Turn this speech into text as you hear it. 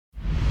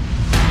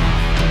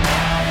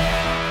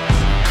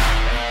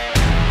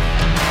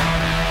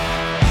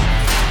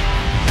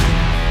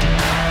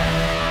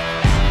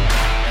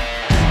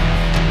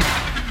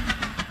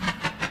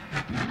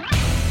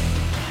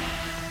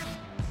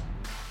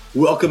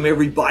Welcome,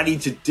 everybody.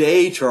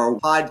 Today to our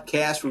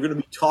podcast, we're going to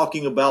be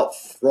talking about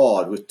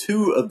fraud with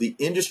two of the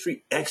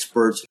industry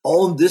experts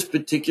on this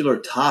particular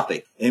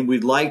topic. And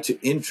we'd like to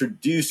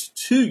introduce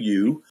to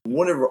you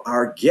one of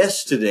our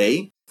guests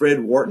today,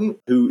 Fred Wharton,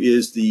 who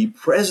is the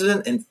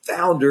president and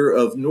founder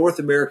of North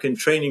American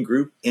Training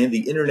Group and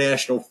the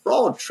International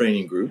Fraud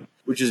Training Group,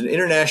 which is an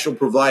international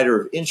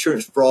provider of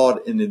insurance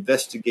fraud and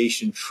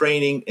investigation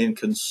training and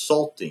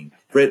consulting.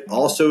 Fred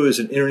also is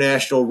an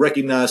international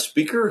recognized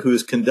speaker who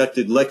has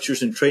conducted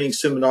lectures and training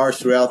seminars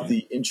throughout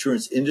the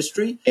insurance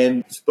industry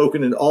and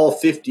spoken in all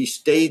 50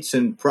 states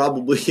and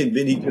probably in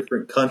many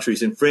different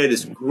countries. And Fred,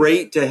 it's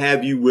great to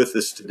have you with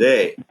us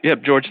today.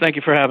 Yep, George, thank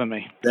you for having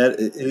me. That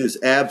it is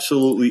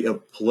absolutely a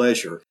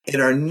pleasure.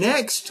 And our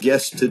next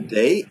guest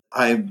today,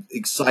 I'm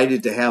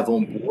excited to have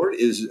on board,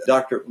 is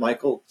Dr.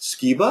 Michael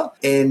Skiba.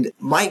 And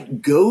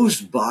Mike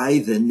goes by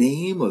the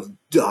name of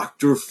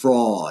Dr.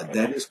 Fraud.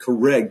 That is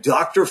correct.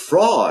 Dr.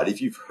 Fraud. If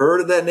you've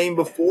heard of that name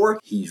before,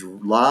 he's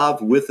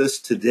live with us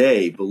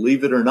today,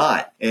 believe it or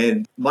not.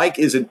 And Mike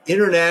is an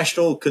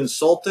international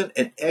consultant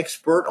and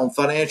expert on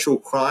financial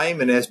crime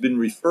and has been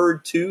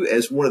referred to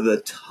as one of the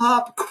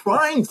top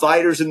crime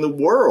fighters in the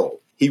world.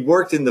 He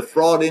worked in the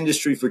fraud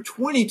industry for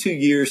 22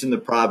 years in the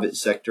private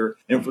sector,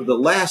 and for the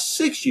last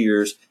 6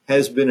 years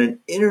has been an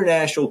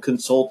international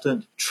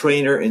consultant,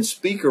 trainer, and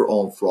speaker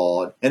on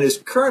fraud, and is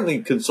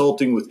currently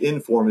consulting with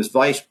Inform as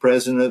Vice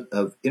President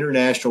of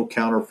International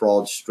Counter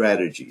Fraud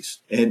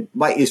Strategies. And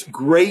Mike, it's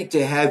great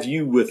to have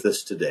you with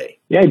us today.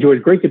 Yeah,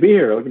 George, great to be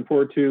here. Looking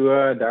forward to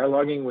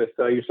dialoguing with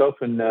yourself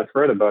and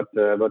Fred about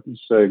this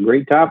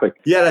great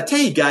topic. Yeah, and I tell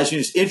you guys,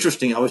 it's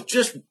interesting. I was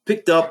just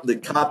picked up the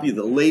copy of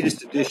the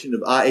latest edition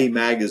of IA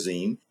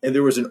Magazine, and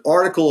there was an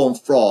article on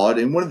fraud,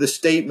 and one of the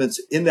statements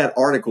in that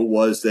article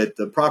was that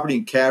the property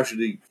and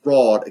casualty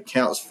fraud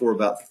accounts for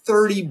about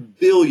 $30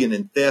 billion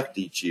in theft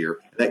each year.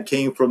 That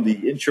came from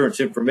the Insurance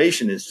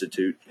Information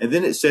Institute. And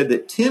then it said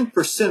that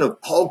 10% of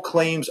all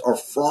claims are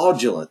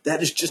fraudulent.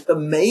 That is just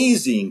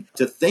amazing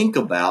to think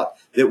about,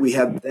 that we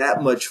have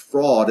that much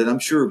fraud. And I'm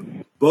sure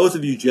both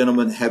of you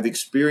gentlemen have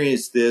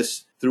experienced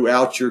this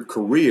throughout your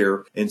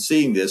career and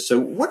seeing this. So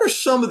what are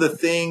some of the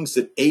things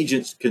that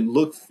agents can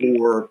look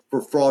for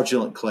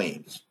fraudulent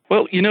claims?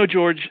 Well,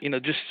 George,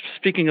 just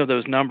speaking of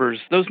those numbers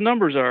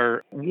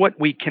are what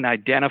we can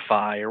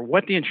identify, or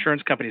what the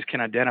insurance companies can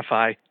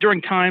identify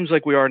during times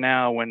like we are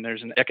now, when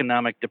there's an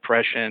economic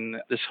depression,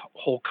 this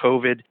whole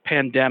COVID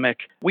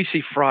pandemic. We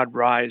see fraud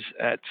rise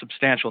at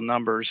substantial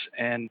numbers.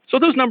 And so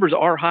those numbers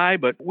are high,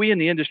 but we in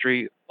the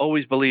industry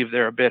always believe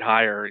they're a bit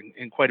higher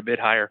and quite a bit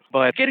higher.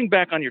 But getting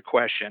back on your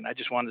question, I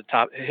just wanted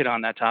to hit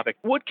on that topic.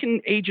 What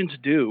can agents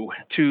do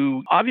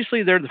to,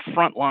 obviously they're the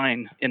front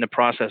line in the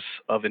process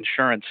of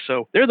insurance.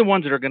 So they're the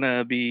ones that are going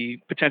to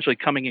be potentially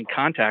coming in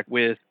contact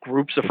with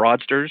groups of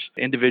fraudsters.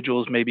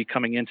 Individuals may be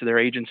coming into their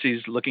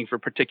agencies looking for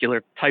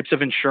particular types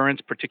of insurance,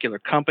 particular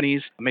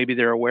companies. Maybe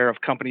they're aware of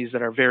companies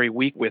that are very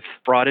weak with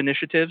fraud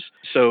initiatives.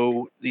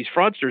 So these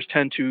fraudsters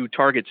tend to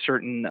target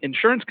certain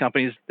insurance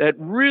companies that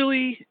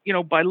really,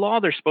 by law,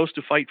 they're supposed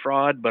to fight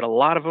fraud, but a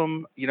lot of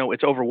them,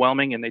 it's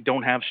overwhelming and they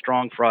don't have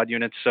strong fraud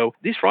units. So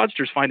these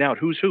fraudsters find out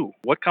who's who,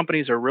 what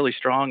companies are really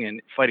strong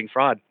in fighting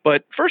fraud.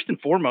 But first and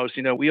foremost,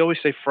 we always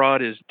say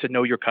fraud is to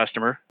know your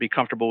customer, be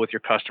comfortable with your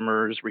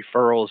customers,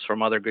 referrals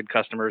from other good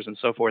customers and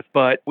so forth.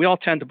 But we all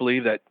tend to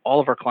believe that all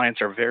of our clients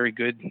are very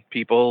good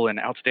people and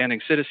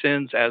outstanding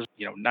citizens, as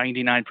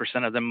 99%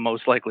 of them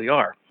most likely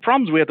are.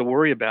 Problems we have to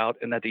worry about,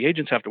 and that the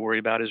agents have to worry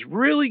about, is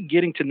really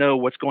getting to know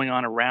what's going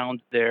on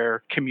around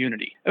their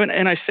community.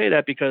 And I say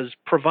that because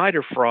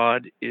provider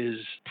fraud is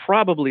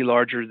probably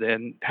larger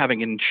than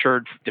having an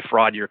insured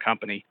defraud your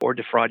company or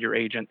defraud your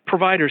agent.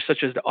 Providers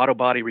such as the auto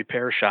body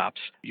repair shops,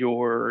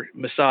 your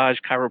massage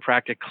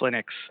chiropractic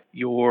clinics,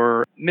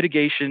 your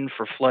mitigation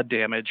for flood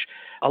damage,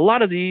 a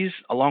lot of these,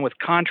 along with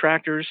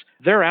contractors,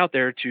 they're out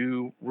there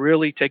to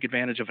really take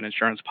advantage of an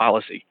insurance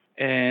policy.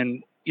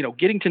 And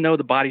getting to know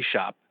the body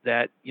shop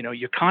that,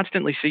 you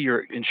constantly see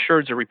your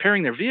insureds are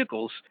repairing their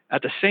vehicles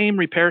at the same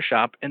repair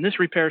shop, and this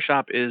repair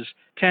shop is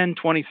 10,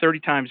 20, 30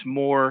 times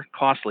more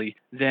costly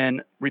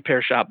than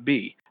repair shop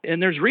B.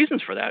 And there's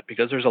reasons for that,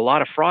 because there's a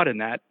lot of fraud in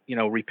that,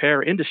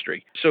 repair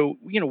industry. So,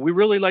 we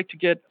really like to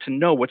get to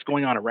know what's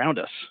going on around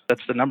us.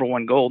 That's the number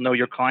one goal: know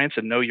your clients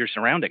and know your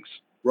surroundings.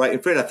 Right.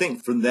 And Fred, I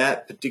think from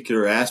that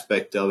particular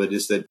aspect of it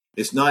is that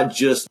it's not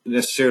just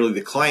necessarily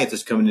the client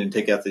that's coming in and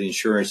take out the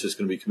insurance that's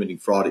going to be committing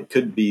fraud. It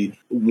could be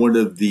one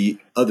of the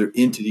other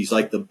entities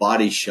like the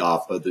body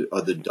shop or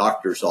the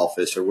doctor's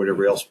office or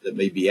whatever else that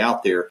may be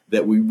out there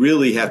that we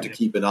really have to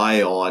keep an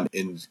eye on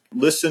and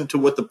listen to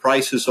what the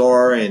prices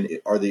are, and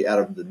are they out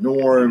of the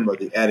norm? Are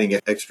they adding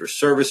extra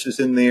services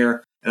in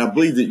there? And I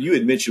believe that you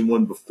had mentioned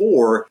one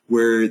before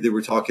where they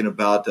were talking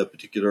about a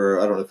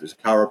particular, I don't know if it was a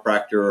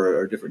chiropractor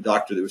or a different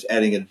doctor that was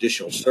adding an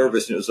additional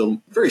service. And it was a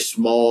very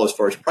small as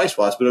far as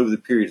price-wise, but over the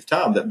period of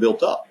time that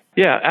built up.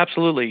 Yeah,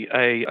 absolutely.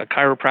 A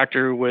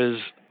chiropractor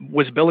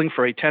was billing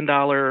for a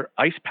 $10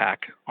 ice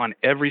pack on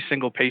every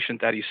single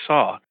patient that he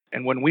saw.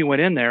 And when we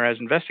went in there as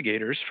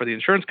investigators for the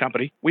insurance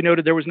company, we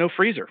noted there was no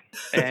freezer.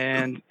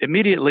 And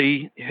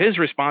immediately his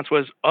response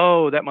was,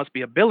 oh, that must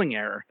be a billing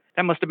error.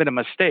 That must have been a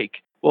mistake.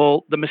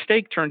 Well, the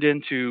mistake turned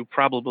into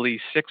probably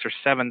 6,000 or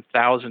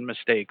 7,000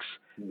 mistakes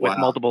with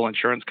multiple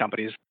insurance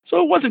companies.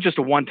 So it wasn't just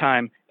a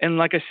one-time. And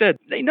like I said,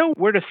 they know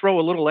where to throw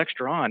a little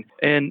extra on.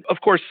 And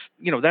of course,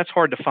 that's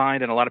hard to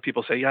find. And a lot of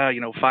people say, yeah,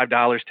 $5,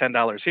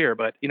 $10 here.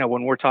 But,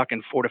 when we're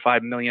talking $4 to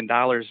 $5 million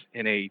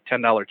in a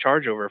 $10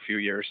 charge over a few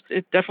years,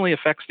 it definitely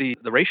affects the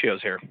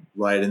ratios here.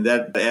 Right. And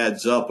that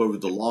adds up over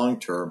the long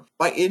term.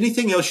 Mike,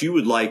 anything else you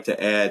would like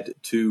to add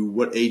to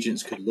what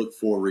agents could look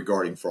for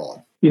regarding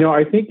fraud?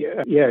 I think,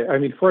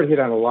 Fred hit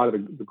on a lot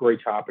of the great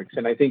topics.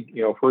 And I think,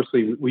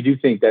 firstly, we do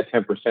think that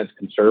 10% is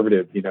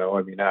conservative. In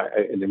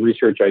the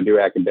research I do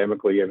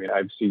academically,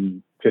 I've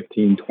seen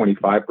 15,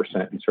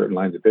 25% in certain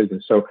lines of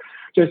business. So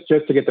just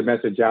to get the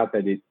message out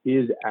that it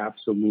is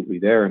absolutely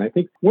there. And I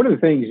think one of the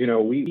things,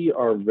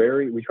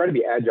 we try to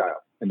be agile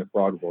in the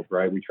fraud world,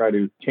 right? We try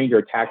to change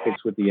our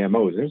tactics with the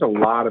MOs. There's a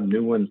lot of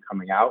new ones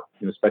coming out,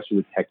 especially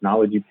with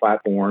technology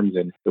platforms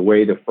and the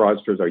way the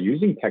fraudsters are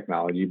using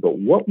technology. But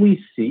what we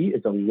see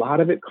is a lot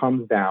of it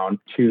comes down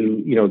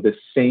to, the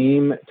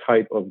same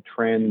type of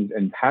trends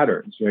and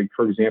patterns.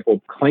 For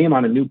example, claim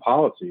on a new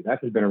policy. That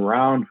has been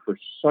around for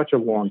such a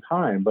long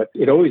time, but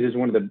it always is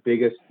one of the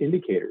biggest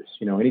indicators.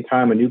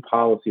 Anytime a new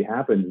policy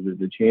happens,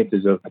 the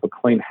chances of a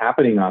claim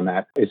happening on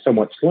that is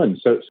somewhat slim.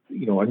 So,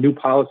 a new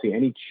policy,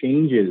 any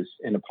changes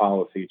in a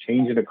policy,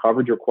 change in a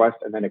coverage request,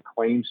 and then a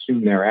claim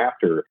soon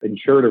thereafter,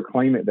 insured or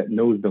claimant that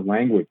knows the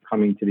language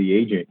coming to the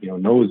agent,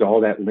 knows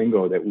all that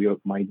lingo that we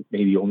might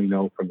maybe only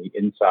know from the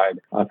inside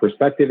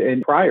perspective,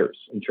 and priors,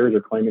 insured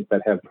or claimants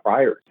that have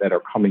priors that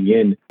are coming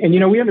in.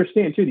 And, we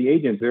understand too, the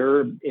agents,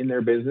 they're in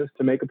their business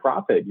to make a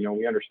profit.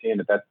 We understand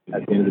that that's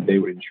at the end of the day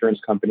what an insurance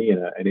company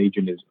and an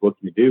agent is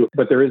looking to do.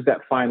 But there is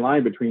that fine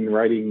line between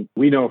writing,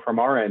 we know from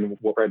our end,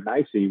 what Fred and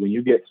I see, when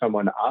you get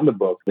someone on the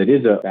book that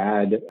is a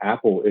bad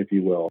apple, if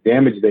you will,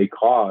 damage they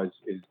cause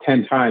is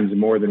 10 times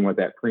more than what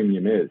that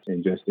premium is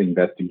in just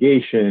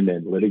investigation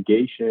and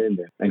litigation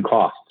and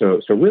cost.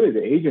 So really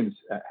the agents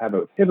have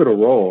a pivotal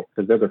role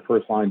because they're the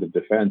first lines of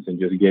defense and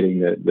just getting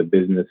the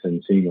business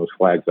and seeing those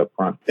flags up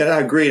front. And I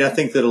agree. And I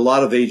think that a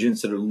lot of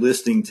agents that are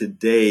listening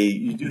today,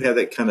 you do have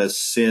that kind of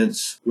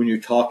sense when you're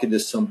talking to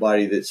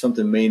somebody that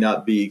something may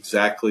not be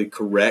exactly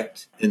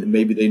correct and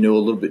maybe they know a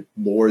little bit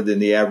more than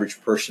the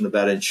average person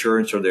about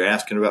insurance, or they're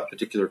asking about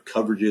particular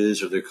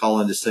coverages, or they're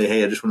calling to say,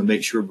 hey, I just want to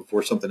make sure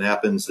before something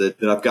happens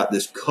that I've got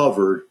this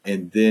covered.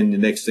 And then the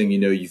next thing you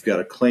know, you've got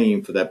a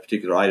claim for that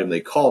particular item they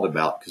called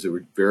about because they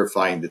were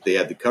verifying that they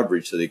had the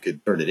coverage so they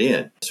could turn it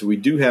in. So we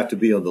do have to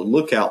be on the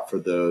lookout for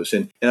those.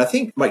 And I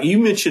think, Mike, you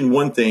mentioned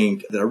one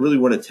thing that I really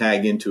want to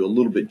tag into a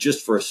little bit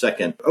just for a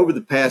second. Over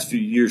the past few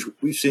years,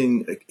 we've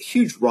seen a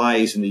huge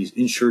rise in these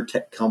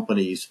insurtech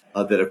companies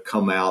that have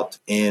come out,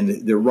 and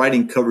they're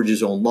writing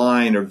coverages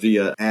online or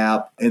via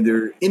app, and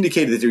they're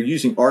indicating that they're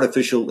using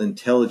artificial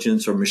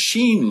intelligence or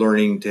machine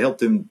learning to help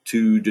them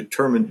to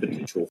determine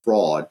potential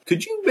fraud.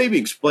 Could you maybe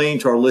explain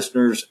to our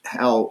listeners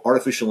how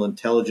artificial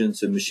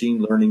intelligence and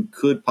machine learning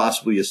could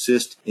possibly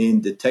assist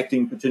in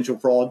detecting potential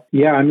fraud?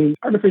 Yeah,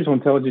 artificial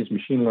intelligence,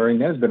 machine learning,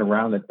 that has been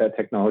around that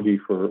technology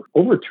for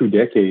over 2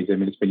 decades.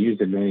 It's been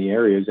used in many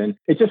areas, and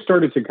it just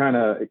started to kind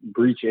of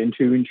breach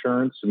into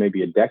insurance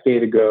maybe a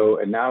decade ago,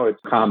 and now it's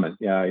common.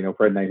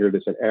 Fred and I hear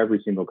this at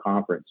every single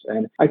conference,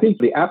 and I think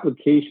the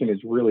application is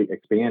really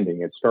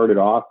expanding. It started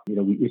off,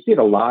 we see it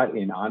a lot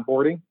in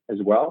onboarding as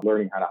well,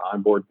 learning how to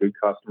onboard good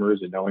customers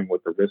and knowing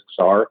what the risks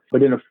are.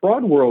 But in a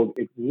fraud world,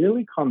 it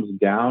really comes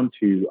down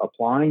to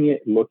applying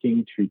it,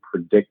 looking to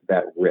predict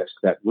that risk.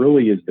 That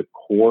really is the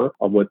core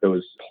of what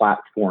those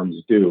platforms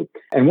do.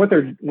 And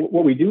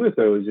what we do with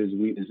those is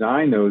we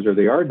design those, or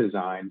they are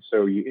designed,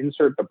 so you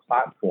insert the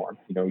platform,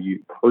 you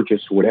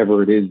purchase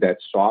whatever it is, that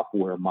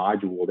software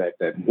module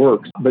that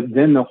works. But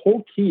then the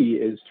whole key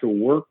is to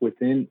work with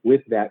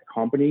that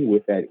company,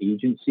 with that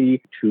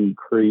agency, to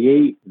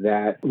create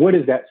that, what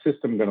is that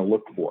system going to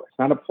look for? It's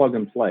not a plug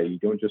and play. You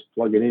don't just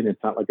plug it in.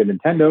 It's not like a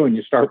Nintendo and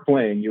you start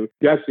playing. You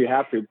actually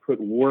have to put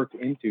work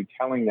into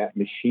telling that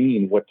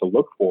machine what to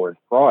look for in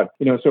fraud.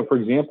 So for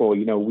example,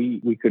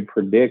 we could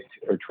predict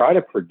or try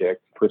to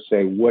predict per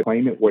se what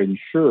claimant, what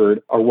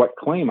insured, or what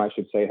claim I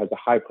should say has a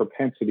high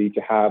propensity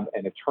to have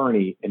an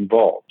attorney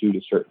involved due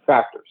to certain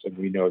factors. And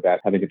we know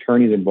that having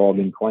attorneys involved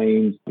in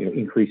claims,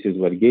 increases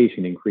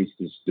litigation,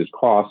 increases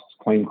costs,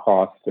 claim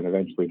costs, and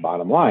eventually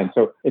bottom line.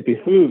 So it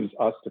behooves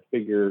us to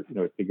figure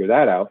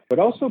that out, but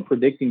also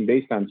predicting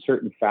based on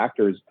certain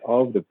factors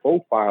of the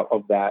profile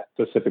of that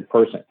specific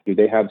person. Do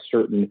they have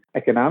certain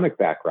economic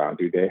background?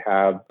 Do they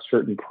have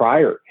certain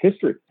prior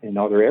history in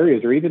other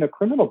areas, or even a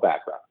criminal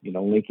background,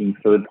 linking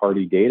third-party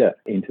party data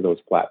into those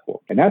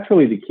platforms. And that's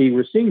really the key.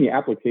 We're seeing the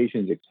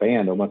applications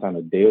expand almost on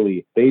a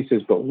daily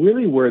basis, but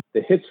really where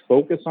the hits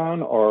focus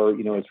on are,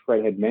 as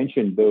Fred had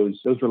mentioned, those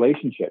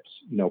relationships,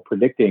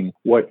 predicting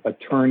what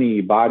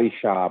attorney, body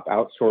shop,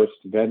 outsourced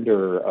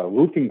vendor,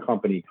 roofing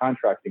company,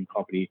 contracting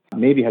company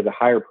maybe has a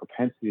higher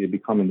propensity to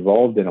become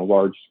involved in a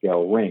large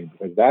scale ring,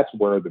 because that's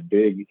where the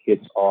big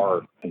hits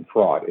are in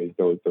fraud, is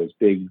those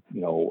big,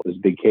 those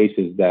big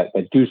cases that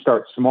do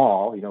start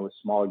small, with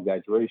small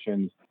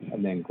exaggerations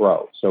and then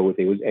grow. So with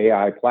those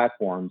AI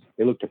platforms,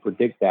 they look to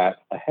predict that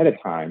ahead of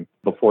time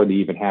before they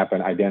even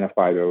happen,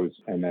 identify those,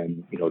 and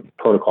then,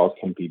 protocols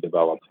can be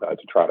developed to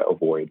try to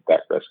avoid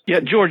that risk. Yeah,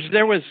 George,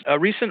 there was a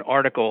recent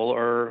article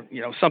or,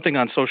 something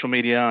on social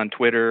media, on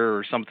Twitter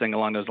or something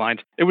along those lines.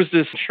 It was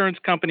this insurance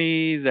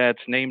company that's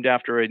named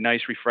after a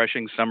nice,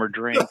 refreshing summer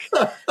drink.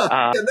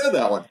 I know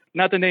that one.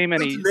 Not to name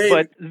any,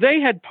 but they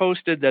had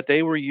posted that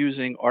they were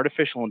using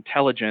artificial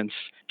intelligence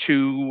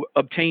to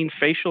obtain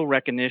facial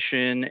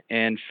recognition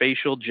and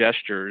facial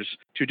gestures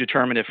to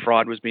determine if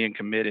fraud was being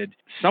committed.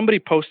 Somebody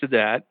posted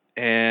that,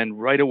 and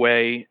right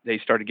away they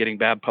started getting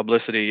bad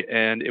publicity,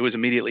 and it was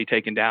immediately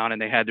taken down, and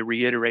they had to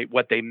reiterate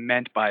what they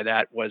meant by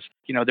that was,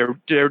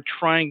 they're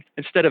trying,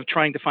 instead of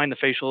trying to find the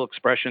facial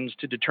expressions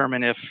to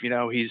determine if,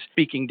 he's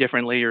speaking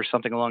differently or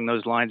something along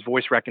those lines,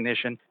 voice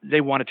recognition,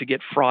 they wanted to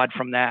get fraud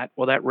from that.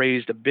 Well, that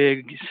raised a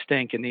big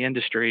stink in the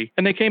industry.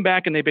 And they came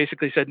back and they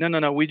basically said,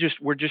 no,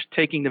 we're just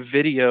taking the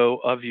video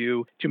of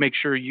you to make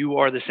sure you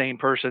are the same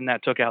person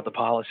that took out the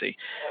policy.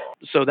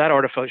 So that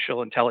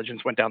artificial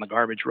intelligence went down the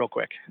garbage real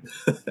quick.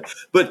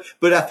 But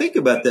I think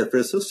about that,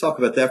 Chris. Let's talk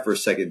about that for a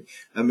second.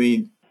 I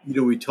mean,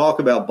 we talk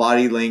about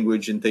body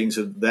language and things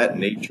of that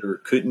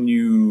nature. Couldn't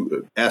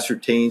you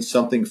ascertain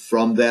something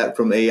from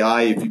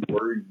AI if you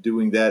were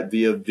doing that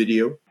via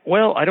video?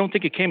 Well, I don't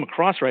think it came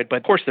across right, but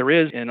of course there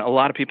is, and a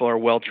lot of people are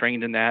well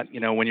trained in that.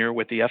 When you're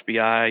with the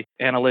FBI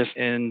analysts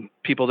and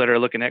people that are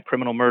looking at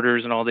criminal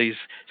murders and all these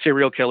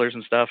serial killers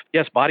and stuff,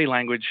 yes, body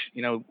language,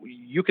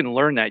 you can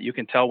learn that. You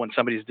can tell when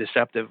somebody's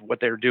deceptive, what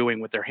they're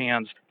doing with their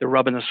hands. They're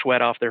rubbing the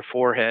sweat off their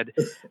forehead.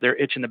 They're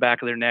itching the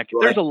back of their neck.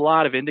 Right. There's a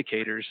lot of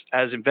indicators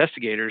as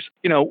investigators.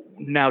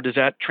 Now, does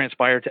that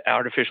transpire to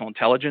artificial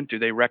intelligence? Do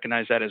they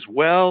recognize that as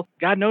well?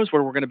 God knows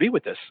where we're going to be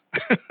with this.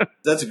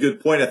 That's a good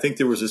point. I think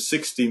there was a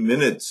 60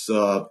 Minutes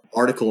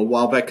article a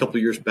while back, a couple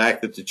of years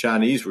back, that the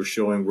Chinese were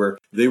showing where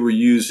they were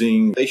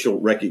using facial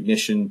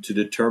recognition to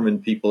determine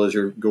people as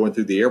they're going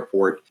through the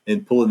airport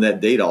and pulling that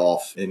data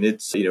off. And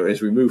it's,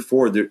 as we move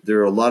forward, there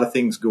are a lot of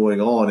things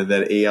going on in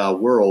that AI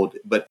world.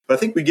 But I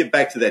think we get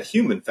back to that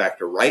human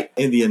factor, right?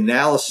 And the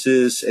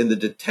analysis and the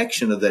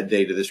detection of that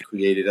data that's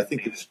created. I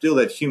think there's still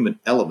that human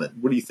element.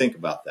 What do you think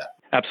about that?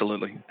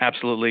 Absolutely.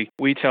 Absolutely.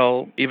 We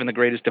tell even the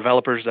greatest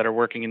developers that are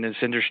working in this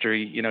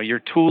industry, your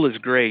tool is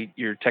great,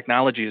 your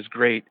technology is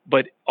great,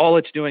 but all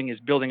it's doing is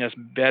building us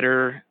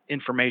better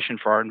information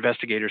for our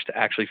investigators to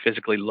actually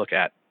physically look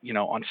at,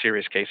 on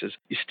serious cases.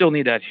 You still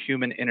need that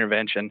human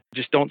intervention.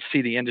 Just don't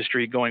see the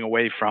industry going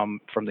away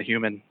from the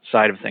human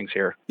side of things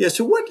here. Yeah.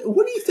 So what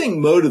do you think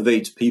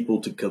motivates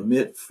people to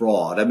commit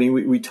fraud? I mean,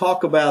 we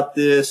talk about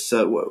this.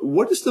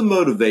 What is the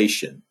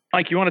motivation?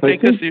 Mike, you want to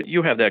take this?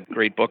 You have that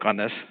great book on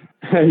this.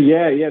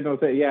 Yeah.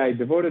 I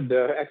devoted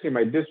actually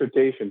my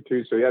dissertation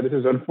too. So this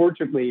is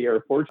unfortunately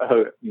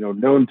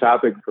known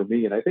topic for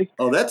me. And I think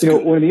that's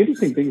one of the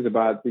interesting things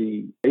about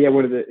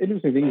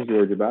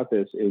George, about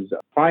this is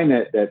find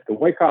that the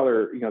white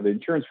collar, the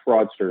insurance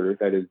fraudster,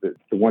 that is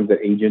the ones that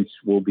agents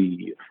will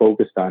be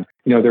focused on.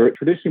 They're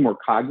traditionally more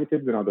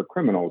cognitive than other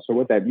criminals. So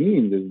what that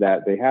means is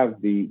that they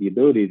have the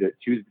ability to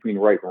choose between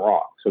right and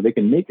wrong. So they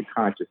can make a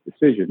conscious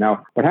decision.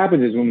 Now, what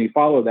happens is when we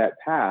follow that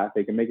path,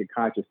 they can make a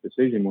conscious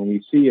decision. When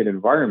we see an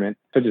environment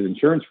such as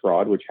insurance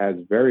fraud, which has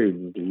very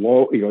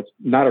low, it's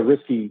not a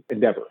risky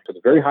endeavor. So it's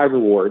very high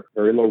reward,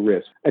 very low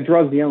risk. It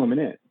draws the element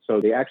in. So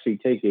they actually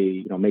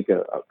make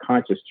a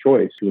conscious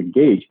choice to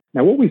engage.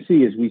 Now, what we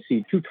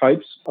see two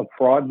types of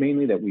fraud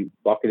mainly that we've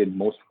bucketed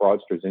most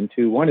fraudsters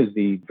into. One is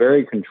the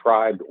very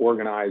contrived,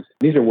 organized.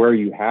 These are where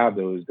you have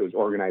those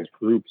organized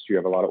groups. You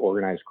have a lot of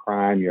organized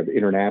crime. You have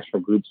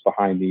international groups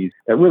behind these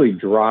that really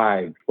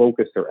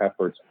focus their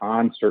efforts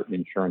on certain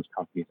insurance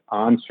companies,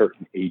 on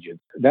certain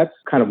agents. That's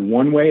kind of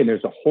one way, and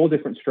there's a whole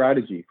different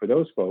strategy for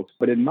those folks.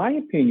 But in my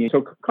opinion,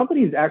 so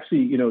companies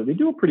actually, they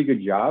do a pretty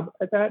good job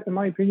at that, in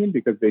my opinion,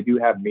 because they do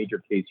have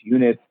major case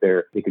units.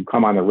 They can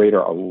come on the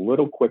radar a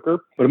little quicker.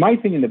 But in my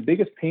opinion, the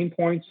biggest pain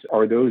points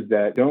are those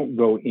that don't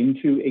go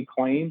into a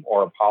claim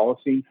or a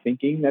policy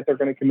thinking that they're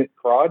going to commit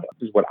fraud.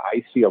 This is what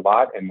I see a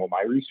lot, and what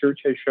my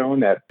research has shown,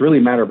 that really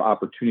a matter of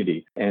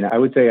opportunity. And I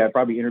would say I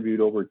probably interviewed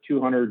over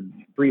 200,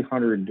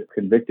 300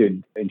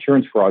 convicted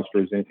insurance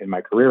fraudsters in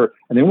my career,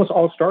 and they almost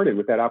all started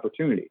with that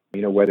opportunity.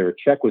 Whether a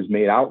check was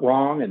made out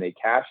wrong and they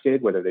cashed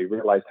it, whether they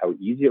realized how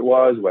easy it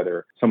was,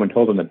 whether someone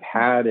told them to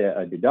pad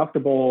a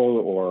deductible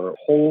or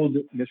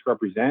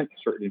misrepresent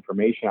certain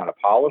information on a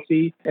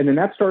policy. And then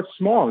that starts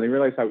small and they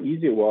realize how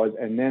easy it was.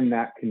 And then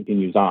that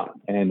continues on.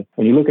 And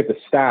when you look at the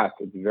stats,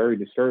 it's very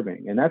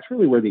disturbing. And that's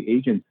really where the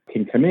agents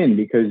can come in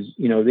because,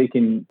 they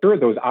can, sure,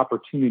 those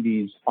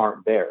opportunities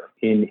aren't there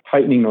in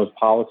tightening those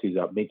policies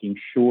up, making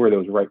sure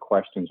those right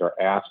questions are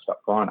asked up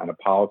front on a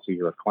policy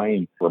or a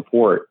claim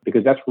report,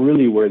 because that's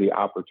really where the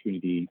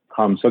opportunity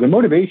comes. So the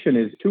motivation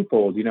is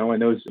twofold. In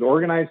those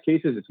organized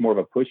cases, it's more of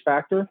a push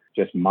factor,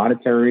 just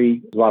monetary.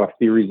 There's a lot of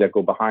theories that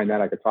go behind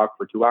that. I could talk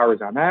for 2 hours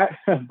on that.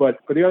 But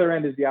for the other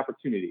end is the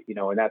opportunity,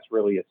 and that's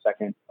really a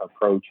second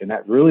approach. And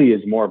that really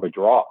is more of a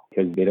draw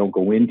because they don't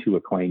go into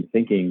a claim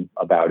thinking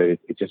about it.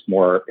 It's just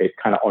more, it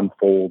kind of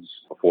unfolds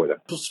before them.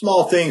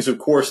 Small things, of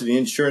course, in the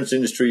insurance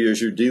industry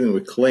as you're dealing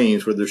with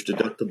claims where there's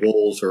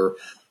deductibles or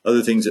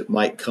other things that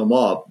might come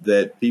up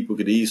that people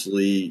could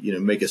easily,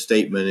 make a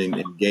statement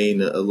and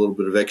gain a little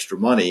bit of extra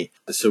money.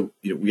 So,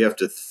 we have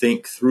to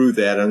think through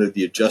that. I know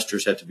the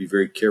adjusters have to be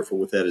very careful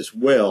with that as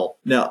well.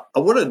 Now, I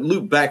want to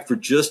loop back for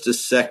just a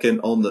second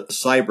on the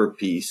cyber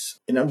piece.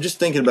 And I'm just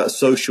thinking about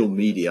social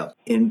media.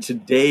 And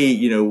today,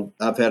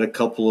 I've had a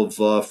couple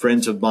of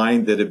friends of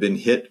mine that have been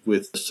hit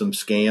with some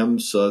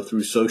scams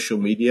through social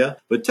media.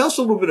 But tell us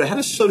a little bit, how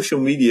does social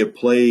media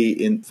play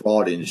in the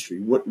fraud industry?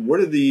 What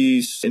are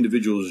these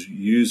individuals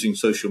using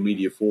social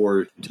media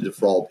for to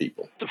defraud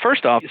people?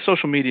 First off,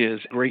 social media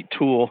is a great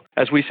tool,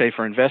 as we say,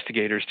 for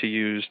investigators to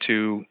use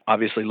to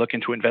obviously look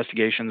into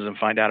investigations and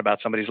find out about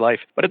somebody's life.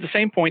 But at the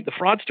same point, the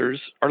fraudsters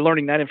are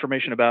learning that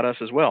information about us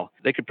as well.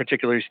 They could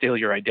particularly steal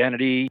your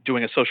identity.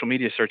 Doing a social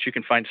media search, you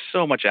can find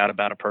so much out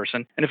about a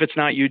person. And if it's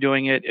not you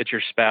doing it, it's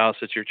your spouse,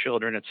 it's your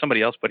children, it's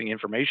somebody else putting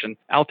information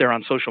out there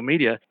on social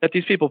media that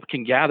these people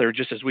can gather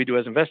just as we do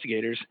as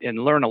investigators and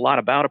learn a lot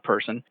about a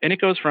person. And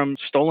it goes from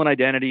stolen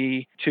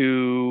identity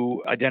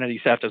to identity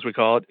theft, as we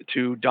call it,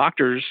 to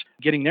doctors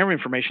getting their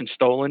information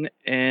stolen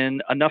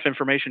and enough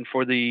information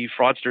for the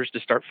fraudsters to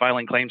start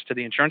filing claims to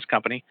the insurance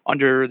company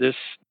under this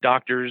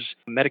doctor's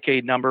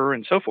Medicaid number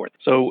and so forth.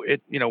 So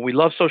we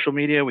love social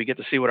media. We get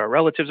to see what our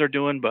relatives are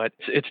doing, but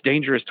it's a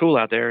dangerous tool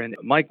out there. And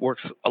Mike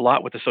works a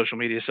lot with the social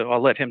media, so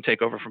I'll let him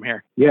take over from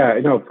here. Yeah,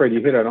 no, Fred,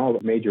 you hit on all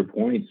the major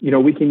points.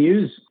 We can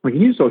use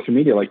social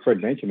media, like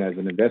Fred mentioned, as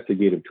an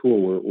investigative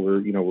tool.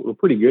 We're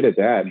pretty good at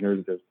that.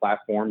 And there's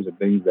platforms and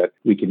things that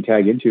we can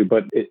tag into,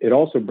 but it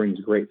also brings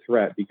great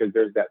threat because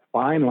there's that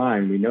fine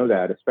line. We know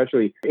that,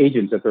 especially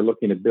agents that they're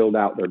looking to build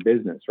out their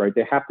business, right?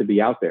 They have to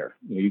be out there.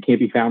 You can't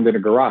be found in a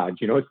garage.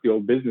 It's the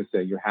old business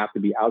saying you have to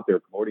be out there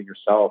promoting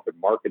yourself and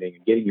marketing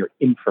and getting your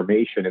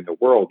information in the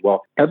world.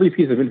 Well, every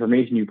piece of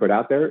information you put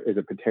out there is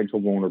a potential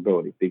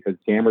vulnerability because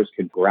scammers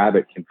can grab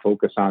it, can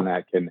focus on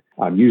that, can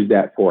use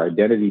that for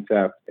identity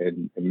theft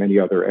and many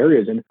other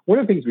areas. And one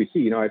of the things we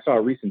see, I saw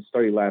a recent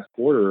study last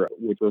quarter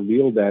which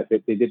revealed that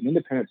they did an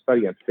independent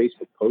study on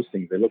Facebook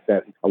postings. They looked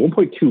at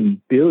 1.2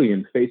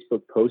 billion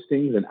Facebook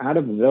postings, and out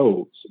of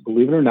those,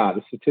 believe it or not,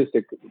 the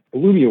statistic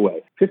blew me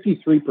away.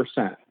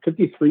 53%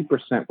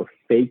 were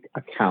fake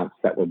accounts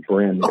that were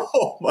brand new.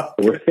 Oh my!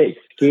 They were fake,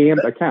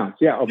 scammed accounts.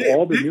 Yeah, of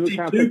all the new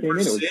accounts that came in,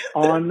 it was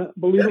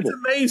unbelievable.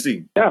 That's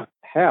amazing. Yeah.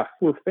 Half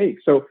were fake.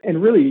 So,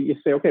 and really you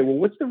say, okay, well,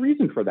 what's the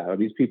reason for that? Are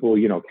these people,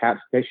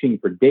 catfishing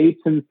for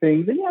dates and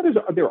things? And yeah,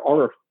 there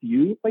are a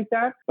few like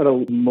that, but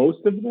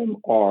most of them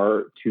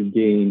are to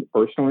gain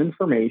personal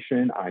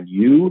information on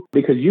you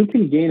because you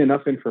can gain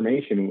enough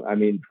information. I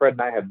mean, Fred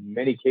and I have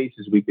many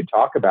cases we could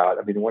talk about.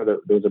 I mean,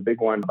 there was a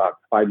big one about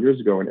 5 years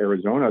ago in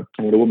Arizona.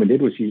 And what a woman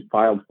did was she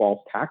filed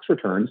false tax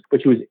returns,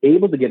 but she was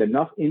able to get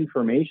enough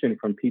information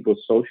from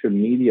people's social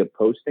media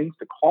postings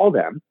to call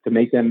them, to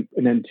make them,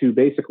 and then to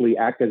basically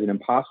act as an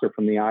imposter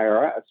from the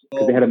IRS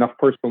because they had enough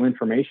personal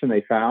information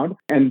they found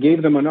and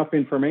gave them enough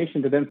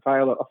information to then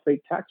file a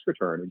fake tax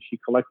return. And she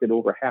collected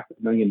over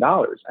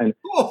 $500,000. And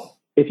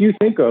if you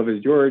think of, as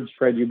George,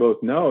 Fred, you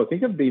both know,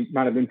 think of the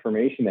amount of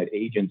information that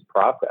agents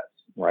process,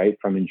 right,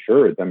 from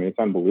insureds. I mean, it's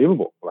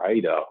unbelievable,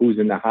 right? Who's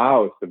in the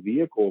house, the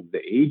vehicles, the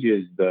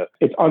ages,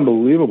 it's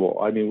unbelievable.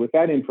 I mean, with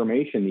that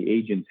information the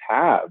agents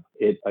have,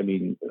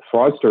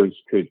 fraudsters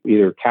could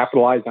either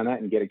capitalize on that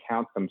and get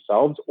accounts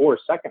themselves, or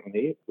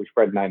secondly, which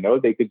Fred and I know,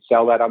 they could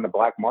sell that on the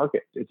black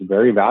market. It's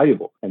very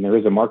valuable, and there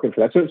is a market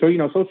for that. So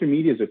social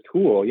media is a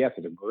tool. Yes,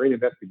 it's a great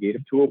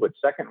investigative tool, but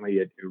secondly,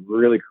 it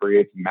really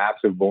creates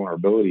massive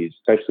vulnerabilities,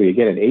 especially,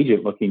 again, an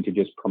agent looking to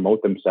just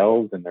promote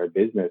themselves and their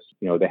business.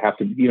 They have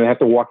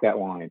to walk that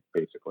line,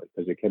 basically,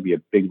 because it can be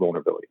a big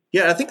vulnerability.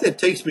 Yeah, I think that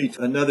takes me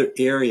to another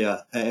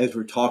area as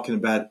we're talking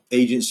about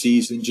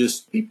agencies and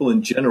just people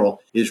in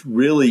general is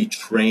really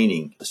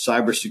training,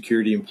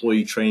 cybersecurity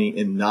employee training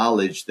and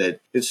knowledge that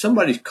if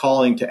somebody's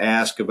calling to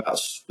ask about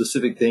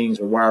specific things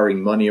or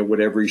wiring money or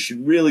whatever, you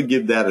should really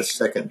give that a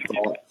second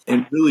thought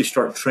and really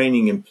start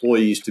training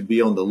employees to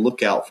be on the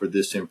lookout for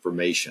this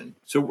information.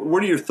 So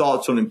what are your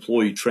thoughts on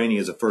employee training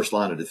as a first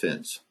line of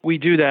defense? We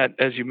do that,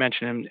 as you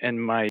mentioned in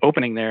my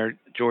opening there,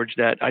 George,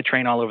 that I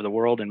train all over the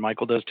world, and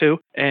Michael does too.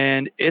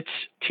 And it's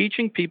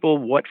teaching people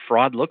what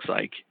fraud looks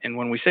like. And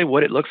when we say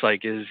what it looks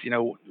like is,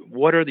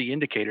 what are the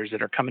indicators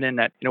that are coming in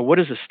that, what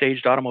does a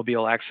staged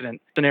automobile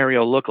accident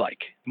scenario look like?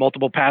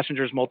 Multiple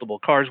passengers, multiple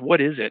cars. What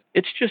is it?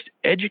 It's just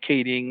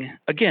educating,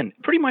 again,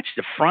 pretty much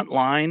the front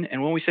line.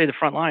 And when we say the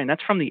front line,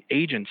 that's from the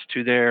agents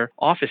to their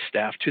office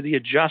staff, to the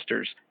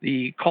adjusters,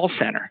 the call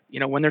center,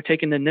 when they're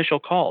taking the initial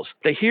calls.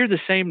 They hear the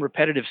same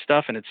repetitive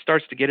stuff and it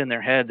starts to get in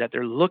their head that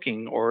they're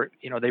looking, or,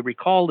 they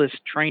recall this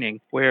training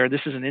where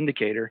this is an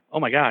indicator. Oh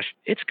my gosh,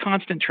 it's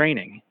constant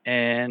training.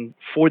 And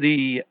for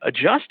the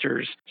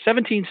adjusters,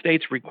 17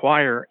 states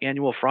require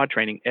annual fraud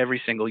training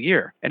every single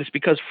year. And it's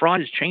because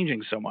fraud is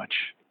changing so much.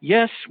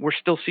 Yes, we're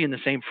still seeing the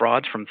same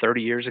frauds from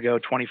 30 years ago,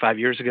 25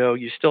 years ago.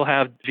 You still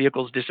have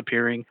vehicles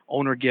disappearing,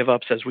 owner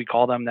give-ups, as we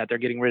call them, that they're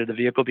getting rid of the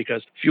vehicle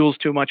because fuel's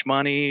too much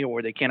money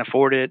or they can't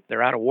afford it,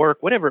 they're out of work,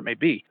 whatever it may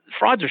be.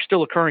 Frauds are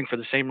still occurring for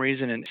the same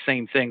reason and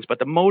same things, but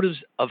the motives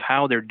of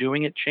how they're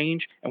doing it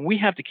change, and we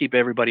have to keep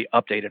everybody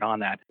updated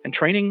on that. And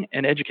training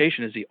and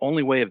education is the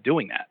only way of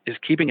doing that, is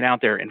keeping it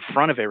out there in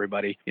front of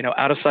everybody.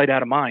 Out of sight,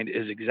 out of mind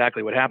is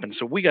exactly what happens.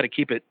 So we got to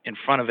keep it in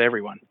front of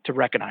everyone to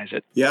recognize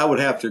it. Yeah, I would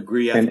have to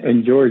agree.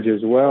 And George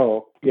as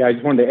well. Yeah, I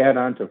just wanted to add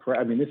on to Fred.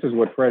 I mean, this is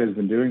what Fred has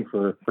been doing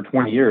for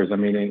 20 years. I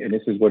mean, and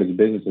this is what his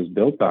business is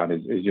built on,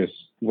 is just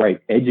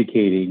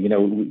educating.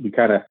 We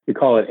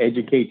call it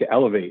educate to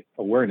elevate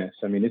awareness.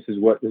 I mean, this is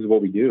what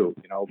we do,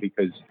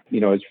 because,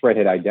 as Fred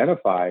had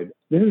identified,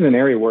 this is an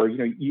area where,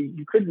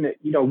 you couldn't,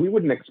 we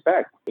wouldn't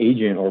expect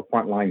agent or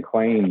frontline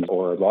claims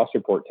or loss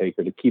report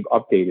taker to keep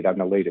updated on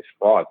the latest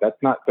fraud.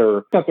 That's not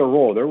their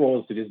role. Their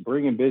role is to just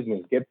bring in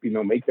business,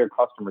 make their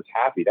customers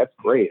happy. That's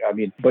great. I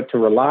mean, but to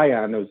rely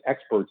on those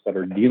experts that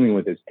are dealing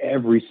with this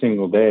every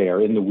single day,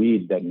 are in the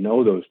weeds, that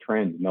know those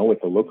trends, know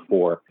what to look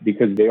for,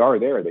 because they are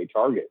there, they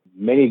target.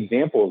 Many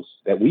examples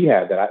that we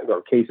have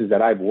or cases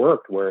that I've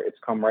worked where it's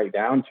come right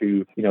down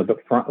to, the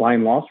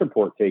frontline loss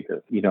report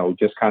taker,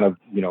 just kind of,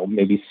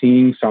 maybe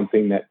seeing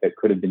something that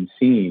could have been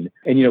seen.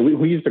 And,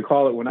 we used to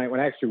call it, when I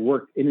actually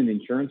worked in an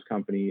insurance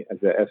company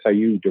as a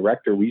SIU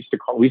director, we used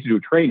to do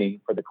training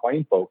for the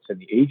claim folks and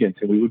the agents,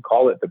 and we would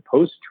call it the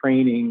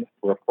post-training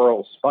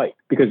referral spike,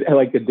 because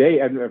like the day,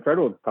 and Fred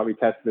will probably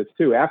test this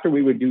too, after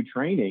we would do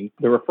training,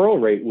 the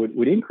referral rate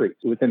would increase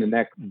within the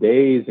next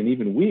days and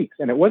even weeks.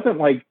 And it wasn't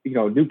like,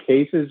 new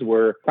cases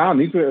were found.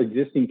 These were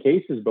existing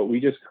cases, but we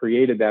just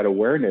created that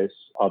awareness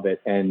of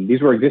it. And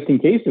these were existing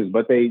cases,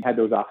 but they had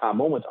those aha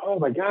moments. Oh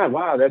my God,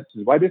 wow, that's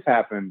why this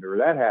happened or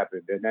that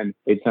happened. And then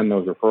they'd send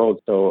those referrals.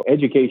 So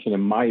education,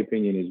 in my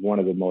opinion, is one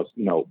of the most,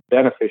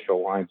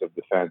 beneficial lines of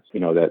defense,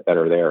 that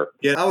are there.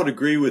 Yeah, I would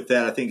agree with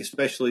that. I think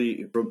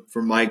especially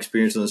from my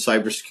experience on the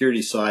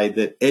cybersecurity side,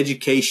 that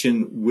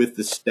education with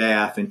the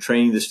staff and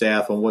training the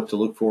staff on what to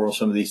look for on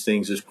some of these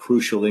things is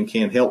crucial and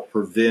can help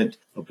prevent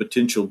a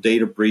potential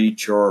data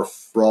breach or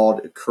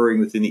fraud occurring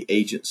within the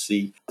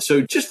agency.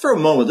 So just for a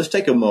moment, let's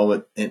take a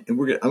moment and I'm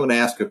going to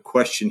ask a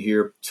question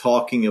here,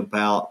 talking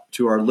about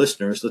to our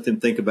listeners. Let them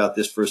think about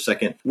this for a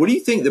second. What do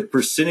you think the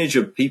percentage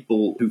of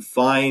people who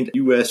find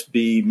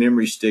USB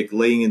memory stick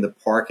laying in the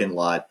parking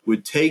lot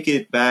would take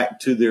it back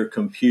to their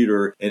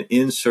computer and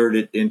insert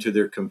it into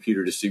their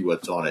computer to see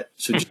what's on it?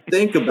 So just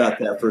think about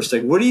that for a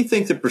second. What do you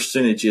think the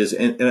percentage is?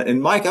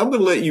 And Mike, I'm going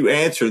to let you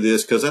answer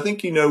this because I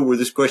think you know where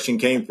this question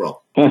came from.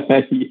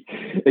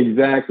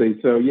 Exactly.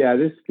 So yeah,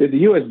 the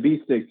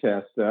USB stick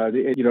test,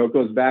 it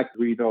goes back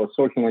to,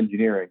 social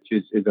engineering,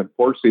 which is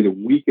unfortunately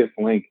the weakest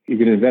link. You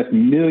can invest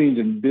millions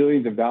and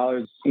billions of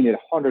dollars, seen it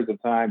hundreds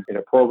of times in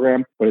a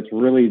program, but it's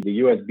really the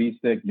USB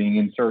stick being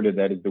inserted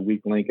that is the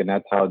weak link, and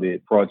that's how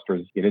the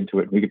fraudsters get into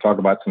it. We could talk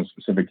about some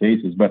specific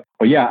cases, but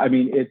yeah, I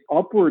mean, it's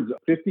upwards of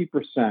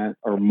 50%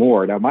 or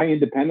more. Now, my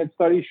independent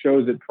study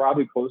shows it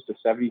probably close to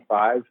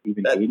 75,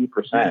 even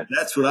 80%.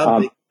 That's what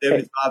I'm thinking.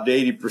 75 to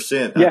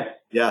 80%. Yeah.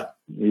 Yeah.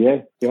 Yeah.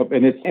 Yep.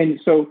 And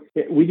so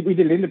we did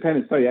an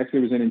independent study. Actually,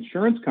 it was an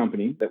insurance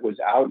company that was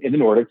out in the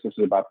Nordics. This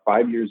was about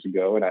 5 years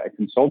ago. And I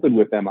consulted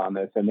with them on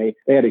this. And they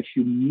had a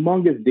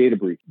humongous data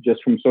breach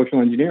just from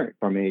social engineering,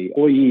 from an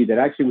employee that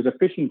actually was a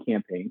phishing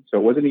campaign. So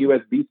it wasn't a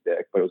USB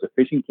stick, but it was a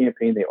phishing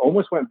campaign. They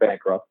almost went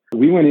bankrupt.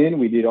 We went in,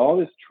 we did all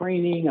this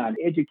training on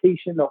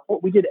education.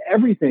 We did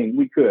everything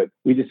we could.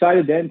 We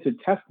decided then to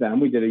test them.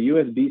 We did a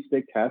USB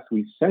stick test.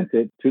 We sent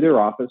it to their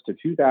office to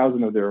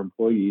 2,000 of their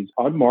employees,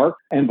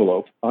 unmarked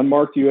envelope,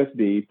 unmarked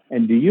USB.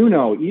 And do you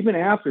know, even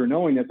after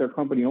knowing that their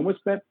company almost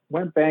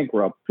went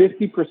bankrupt,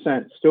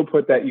 50% still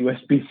put that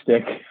USB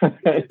stick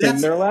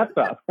in their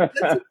laptop. That's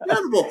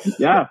incredible.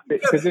 Yeah,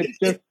 because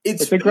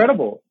it's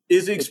incredible.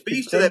 It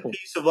speaks to that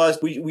piece of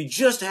us. We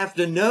just have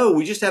to know.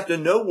 We just have to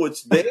know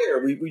what's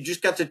there. We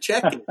just got to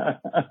check it.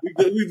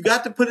 We've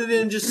got to put it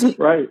in and just see.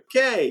 Right.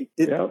 Okay.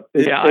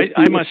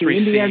 I must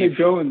receive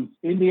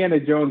Indiana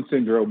Jones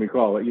syndrome, we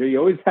call it. You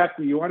always have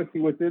to. You want to see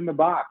what's in the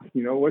box.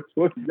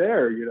 What's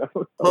there.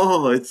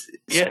 Oh, it's.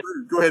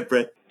 Go ahead,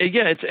 Brett.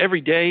 Yeah, it's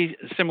every day.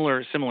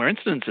 Similar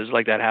instances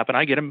like that happen.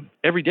 I get them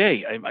every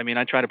day. I mean,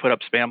 I try to put up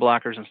spam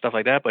blockers and stuff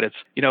like that, but it's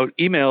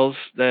emails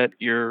that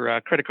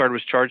your credit card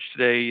was charged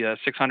today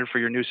 $600 for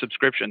your new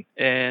subscription,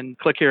 and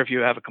click here if you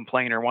have a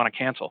complaint or want to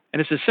cancel.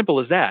 And it's as simple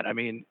as that. I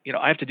mean,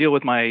 I have to deal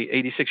with my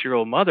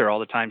 86-year-old mother all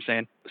the time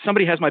saying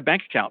somebody has my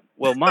bank account.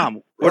 Well,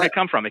 Mom, where did it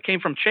come from? It came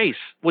from Chase.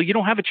 Well, you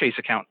don't have a Chase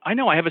account. I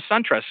know, I have a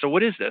SunTrust. So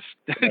what is this?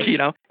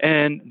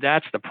 And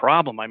that's the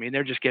problem. I mean,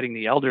 they're just getting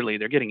the elderly.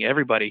 They're getting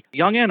everybody,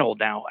 young and old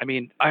now. I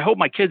mean, I hope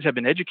my kids have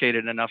been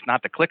educated enough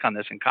not to click on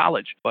this in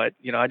college, but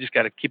I just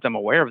got to keep them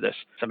aware of this.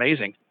 It's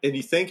amazing. And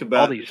you think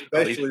about,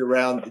 especially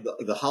around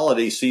the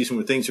holiday season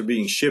when things are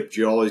being shipped,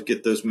 you always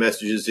get those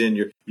messages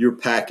in your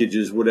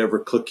packages, whatever,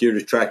 click here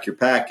to track your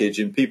package.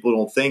 And people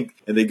don't think,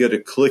 and they go to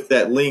click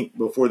that link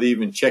before they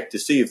even check to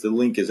see if the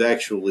link is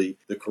actually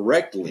the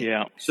correct link.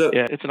 Yeah. So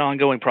it's an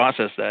ongoing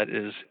process that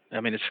is, I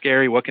mean, it's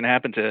scary what can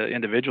happen to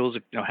individuals,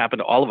 happen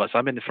to all of us.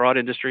 I'm in the fraud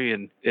industry,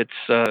 and it's,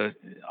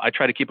 I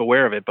try to keep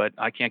aware of it, but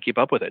I can't keep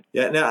up with it.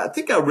 Yeah. Now, I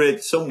think I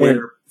read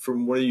somewhere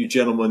from one of you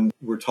gentlemen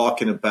were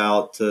talking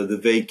about the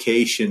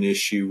vacation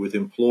issue with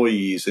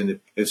employees. And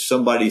if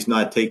somebody's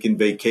not taking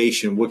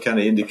vacation, what kind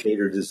of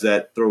indicator does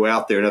that throw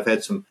out there? And I've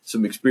had some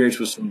experience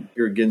with some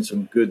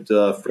good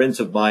friends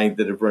of mine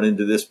that have run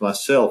into this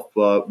myself.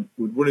 Would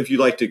one of you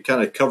like to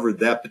kind of cover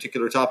that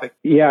particular topic?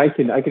 Yeah, I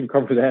can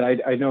cover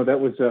that. I know that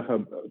was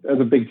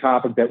a big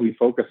topic that we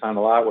focus on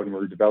a lot when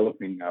we're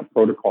developing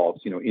protocols,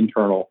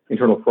 internal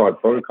fraud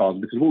protocols,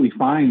 because what we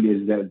find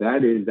is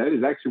that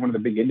is actually one of the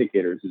big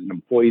indicators is an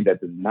employee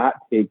that does not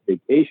take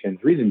vacations.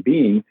 Reason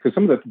being, because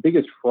some of the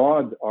biggest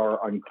frauds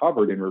are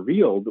uncovered and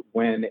revealed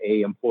when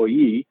a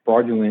employee,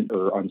 fraudulent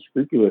or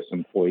unscrupulous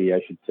employee, I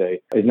should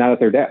say, is not at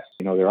their desk.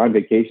 They're on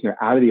vacation,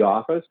 they're out of the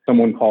office,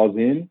 someone calls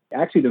in.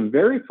 Actually, the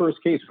very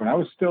first case, when I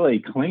was still a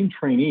claim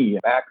trainee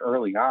back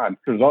early on,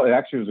 it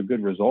actually was a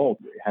good result.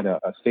 It had a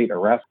state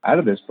arrest out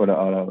of this, but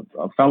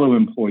a fellow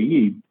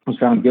employee was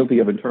found guilty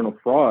of internal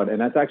fraud,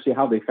 and that's actually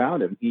how they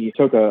found him. He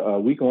took a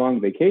week-long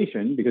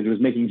vacation because he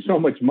was making so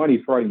much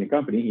money frauding the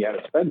company. He had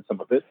to spend some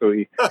of it, so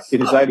he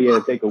decided he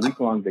had to take a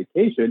week-long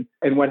vacation.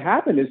 And what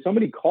happened is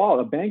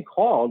a bank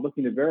called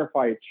looking to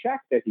verify a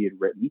check that he had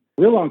written.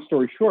 Real long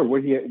story short,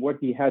 what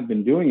he had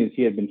been doing is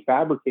he had been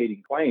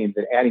fabricating claims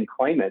and adding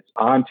claimants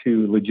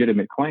onto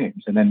legitimate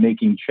claims, and then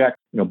making checks,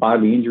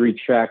 bodily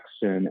injury checks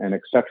and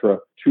et cetera.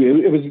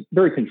 It was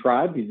very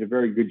contrived. He did a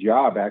very good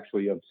job,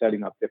 actually, of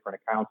setting up different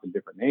accounts and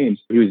different names.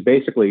 He was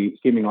basically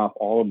skimming off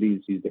all of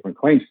these different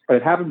claims, but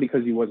it happened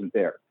because he wasn't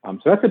there. So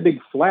that's a big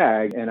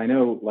flag. And I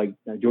know, like,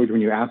 George,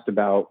 when you asked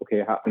about,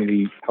 how can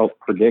we help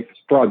predict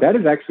fraud, that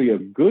is actually a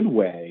good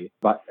way,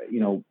 but,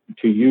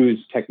 to use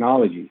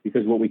technology,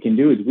 because what we can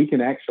do is we can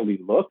actually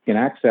look and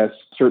access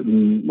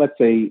certain, let's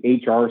say,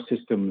 HR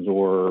systems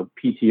or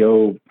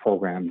PTO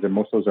programs, and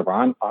most of those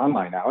are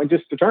online now, and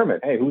just determine,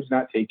 hey, who's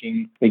not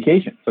taking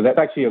vacation. So that's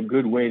actually a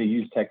good way to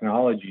use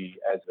technology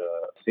as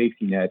a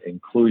safety net,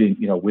 including,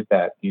 with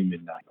that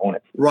human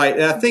component. Right.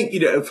 And I think,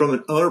 from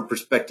an owner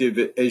perspective,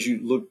 as you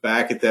look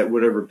back at that,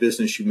 whatever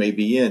business you may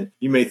be in,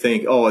 you may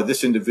think, oh,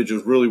 this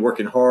individual's really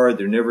working hard.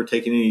 They're never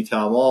taking any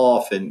time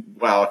off. And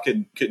wow, I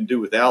couldn't do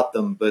without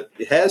them. But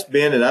it has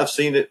been, and I've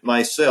seen it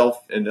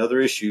myself and other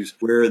issues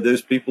where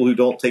those people who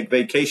don't take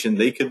vacation,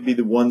 they could be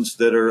the ones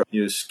that are,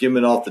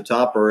 skimming off the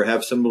top or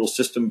have some little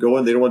system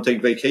going. They don't want to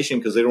take vacation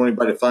because they don't want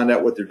anybody to find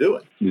out what they're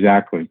doing.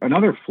 Exactly.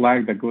 Another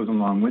flag that goes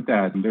along with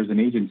that, there's an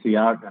agency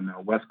out on the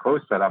West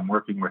Coast that I'm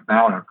working with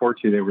now, and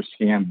unfortunately they were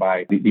scammed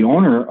by the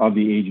owner of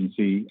the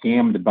agency,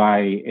 scammed by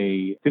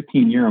a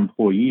 15-year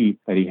employee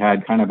that he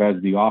had kind of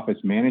as the office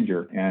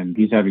manager, and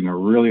he's having a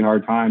really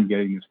hard time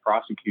getting this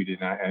prosecuted.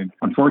 And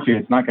unfortunately,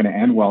 it's not going to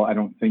end well, I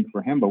don't think,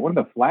 for him. But one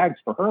of the flags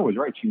for her was,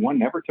 right, she, one,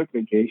 never took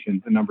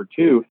vacations, and number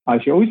two,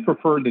 she always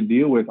preferred to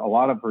deal with a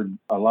lot of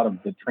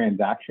the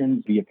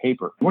transactions via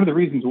paper. One of the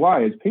reasons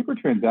why is paper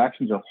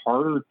transactions are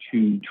harder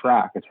to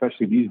track,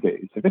 especially these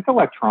days. If it's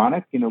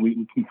electronic,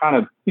 we can kind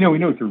of, we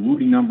know through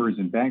routing numbers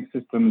and bank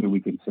systems that we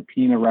can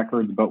subpoena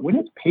records, but when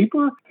it's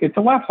paper, it's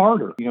a lot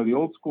harder. The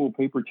old school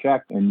paper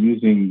check and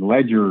using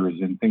ledgers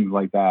and things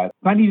like that,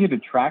 it's not easy to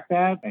track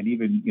that and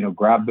even,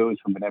 grab those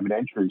from an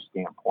evidentiary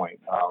standpoint.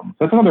 So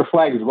that's another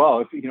flag as well.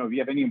 If you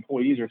have any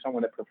employees or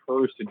someone that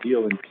prefers to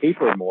deal in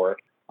paper more,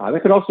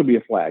 that could also be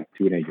a flag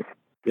to an agent.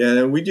 Yeah,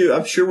 and we do.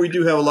 I'm sure we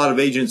do have a lot of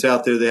agents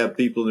out there that have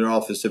people in their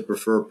office that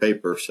prefer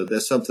paper. So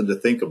that's something to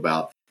think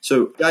about.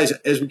 So, guys,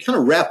 as we kind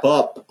of wrap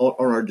up on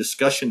our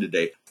discussion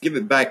today, give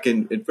it back.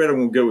 And Fred, I'm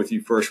going to go with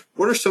you first.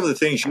 What are some of the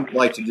things you'd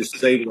like to just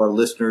say to our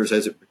listeners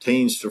as it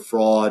pertains to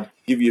fraud?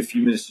 Give you a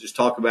few minutes to just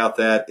talk about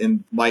that.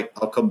 And Mike,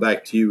 I'll come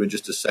back to you in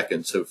just a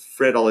second. So,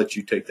 Fred, I'll let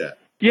you take that.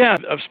 Yeah,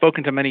 I've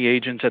spoken to many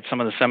agents at some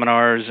of the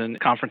seminars and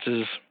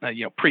conferences,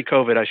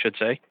 pre-COVID, I should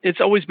say. It's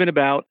always been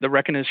about the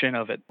recognition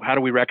of it. How do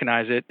we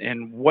recognize it?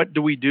 And what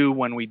do we do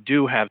when we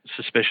do have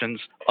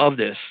suspicions of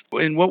this?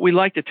 And what we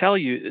like to tell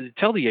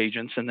the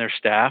agents and their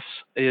staffs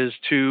is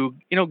to,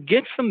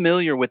 get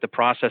familiar with the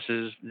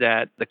processes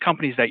that the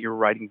companies that you're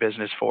writing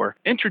business for.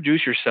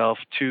 Introduce yourself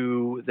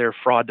to their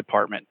fraud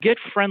department. Get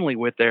friendly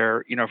with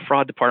their,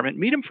 fraud department.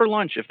 Meet them for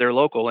lunch if they're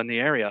local in the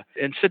area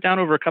and sit down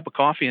over a cup of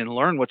coffee and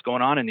learn what's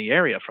going on in the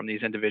area from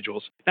these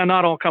individuals. Now,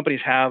 not all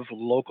companies have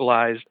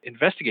localized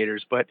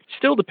investigators, but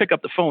still to pick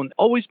up the phone,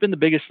 always been the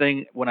biggest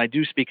thing when I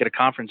do speak at a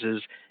conference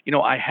is,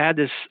 I had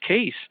this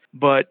case,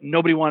 but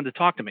nobody wanted to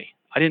talk to me.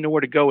 I didn't know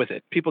where to go with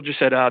it. People just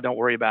said, don't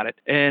worry about it.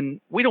 And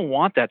we don't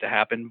want that to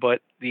happen,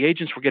 but the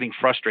agents were getting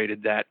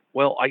frustrated that,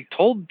 well, I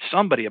told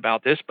somebody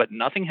about this, but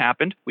nothing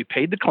happened. We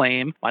paid the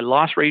claim. My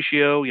loss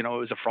ratio, it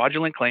was a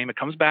fraudulent claim. It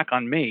comes back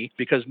on me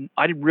because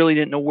I really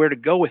didn't know where to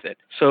go with it.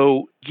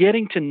 So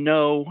getting to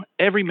know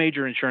every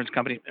major insurance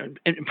company,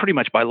 and pretty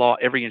much by law,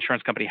 every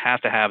insurance company has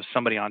to have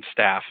somebody on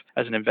staff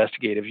as an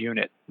investigative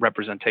unit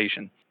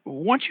representation.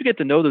 Once you get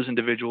to know those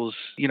individuals,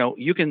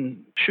 you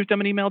can shoot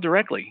them an email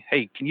directly.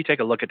 Hey, can you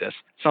take a look at this?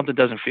 Something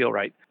doesn't feel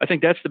right. I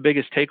think that's the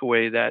biggest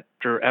takeaway that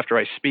after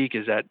I speak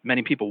is that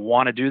many people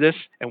want to do this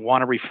and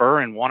want to refer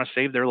and want to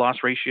save their loss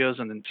ratios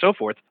and then so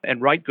forth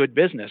and write good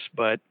business,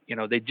 but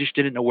they just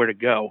didn't know where to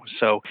go.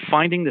 So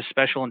finding the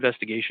special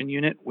investigation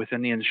unit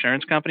within the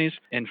insurance companies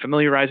and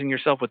familiarizing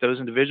yourself with those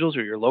individuals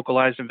or your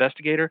localized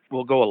investigator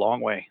will go a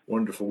long way.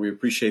 Wonderful. We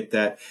appreciate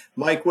that.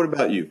 Mike, what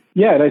about you?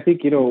 Yeah, and I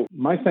think,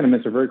 my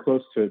sentiments are very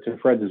close to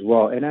Fred's as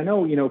well. And I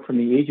know, from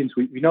the agents,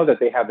 we know that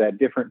they have that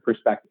different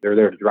perspective. They're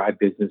there to drive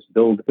business,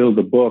 build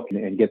a book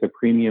and get the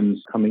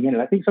premiums coming in.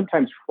 And I think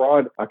sometimes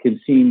fraud can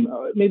seem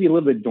maybe a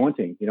little bit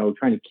daunting,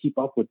 trying to keep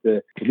up with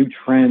the new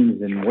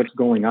trends and what's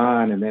going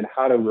on and then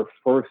how to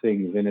refer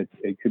things. And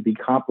it could be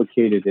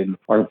complicated. And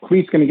are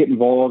police going to get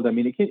involved? I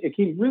mean, it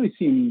can really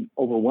seem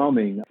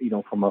overwhelming,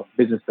 from a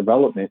business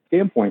development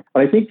standpoint.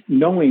 But I think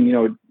knowing,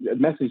 a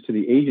message to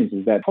the agents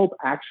is that help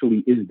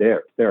actually is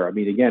there. I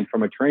mean, again,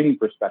 from a training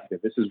perspective,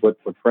 this is what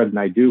Fred and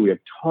I do. We have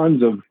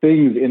tons of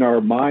things in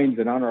our minds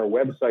and on our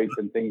websites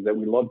and things that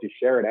we love to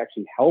share and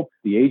actually help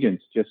the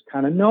agents just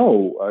kind of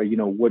know,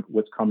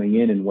 what's coming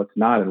in and what's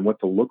not and what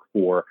to look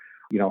for.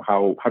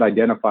 How to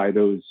identify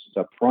those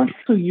up front.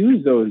 So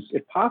use those,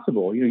 if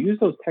possible, use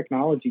those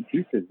technology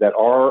pieces that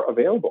are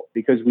available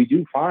because we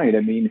do find,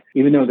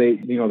 even though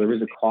there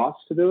is a cost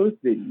to those,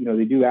 they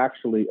do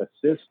actually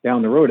assist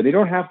down the road. And they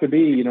don't have to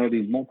be,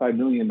 these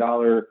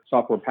multi-million-dollar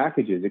software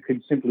packages. It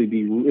could simply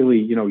be really,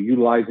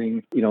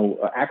 utilizing,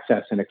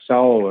 Access and Excel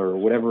or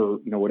whatever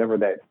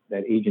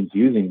that agent's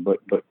using, but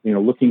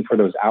looking for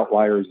those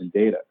outliers in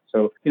data.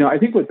 So, I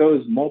think with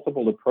those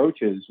multiple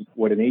approaches,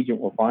 what an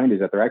agent will find is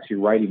that they're actually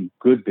writing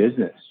good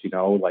business,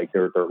 like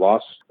their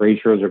loss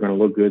ratios are going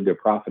to look good. Their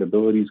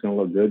profitability is going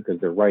to look good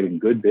because they're writing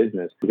good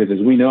business. Because as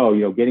we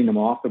know, getting them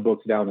off the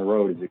books down the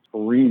road is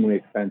extremely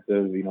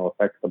expensive,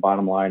 affects the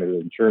bottom line of the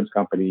insurance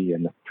company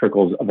and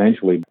trickles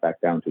eventually back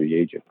down to the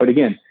agent. But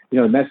again,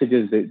 the message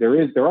is that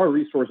there are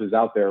resources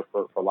out there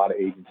for a lot of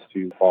agents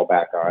to fall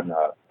back on,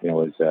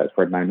 as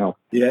Fred and I know.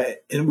 Yeah,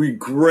 and we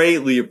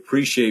greatly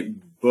appreciate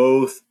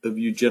both of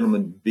you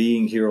gentlemen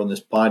being here on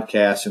this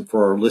podcast and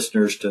for our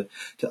listeners to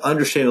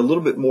understand a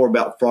little bit more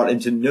about fraud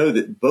and to know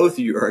that both of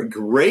you are a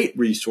great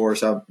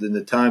resource in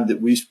the time that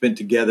we spent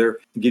together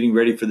getting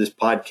ready for this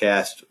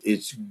podcast.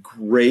 It's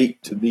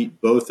great to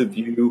meet both of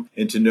you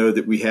and to know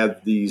that we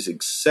have these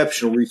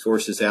exceptional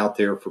resources out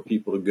there for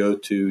people to go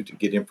to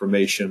get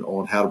information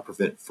on how to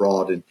prevent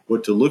fraud and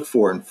what to look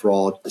for in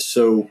fraud.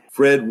 So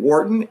Fred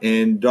Wharton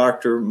and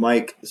Dr.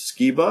 Mike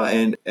Skiba,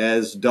 and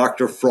as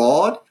Dr.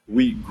 Fraud,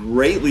 we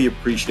greatly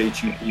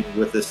appreciate you being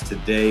with us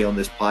today on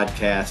this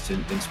podcast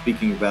and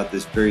speaking about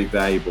this very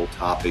valuable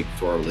topic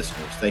for our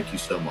listeners. Thank you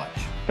so much.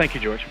 Thank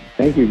you, George.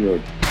 Thank you,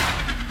 George.